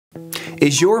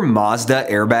Is your Mazda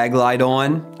airbag light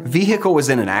on? Vehicle was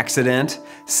in an accident,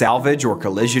 salvage, or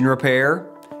collision repair?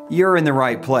 You're in the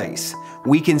right place.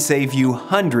 We can save you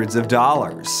hundreds of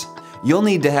dollars. You'll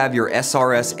need to have your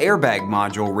SRS Airbag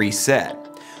module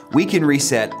reset. We can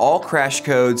reset all crash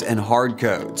codes and hard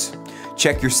codes.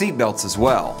 Check your seatbelts as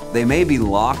well. They may be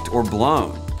locked or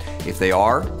blown. If they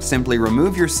are, simply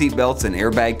remove your seatbelts and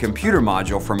airbag computer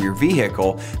module from your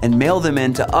vehicle and mail them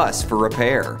in to us for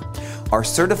repair. Our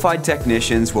certified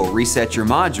technicians will reset your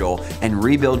module and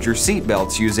rebuild your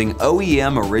seatbelts using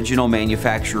OEM original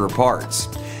manufacturer parts.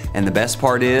 And the best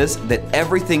part is that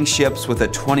everything ships with a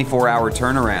 24-hour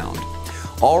turnaround.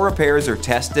 All repairs are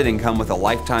tested and come with a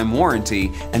lifetime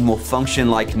warranty and will function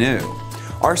like new.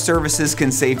 Our services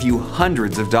can save you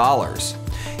hundreds of dollars.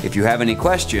 If you have any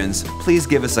questions, please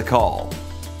give us a call.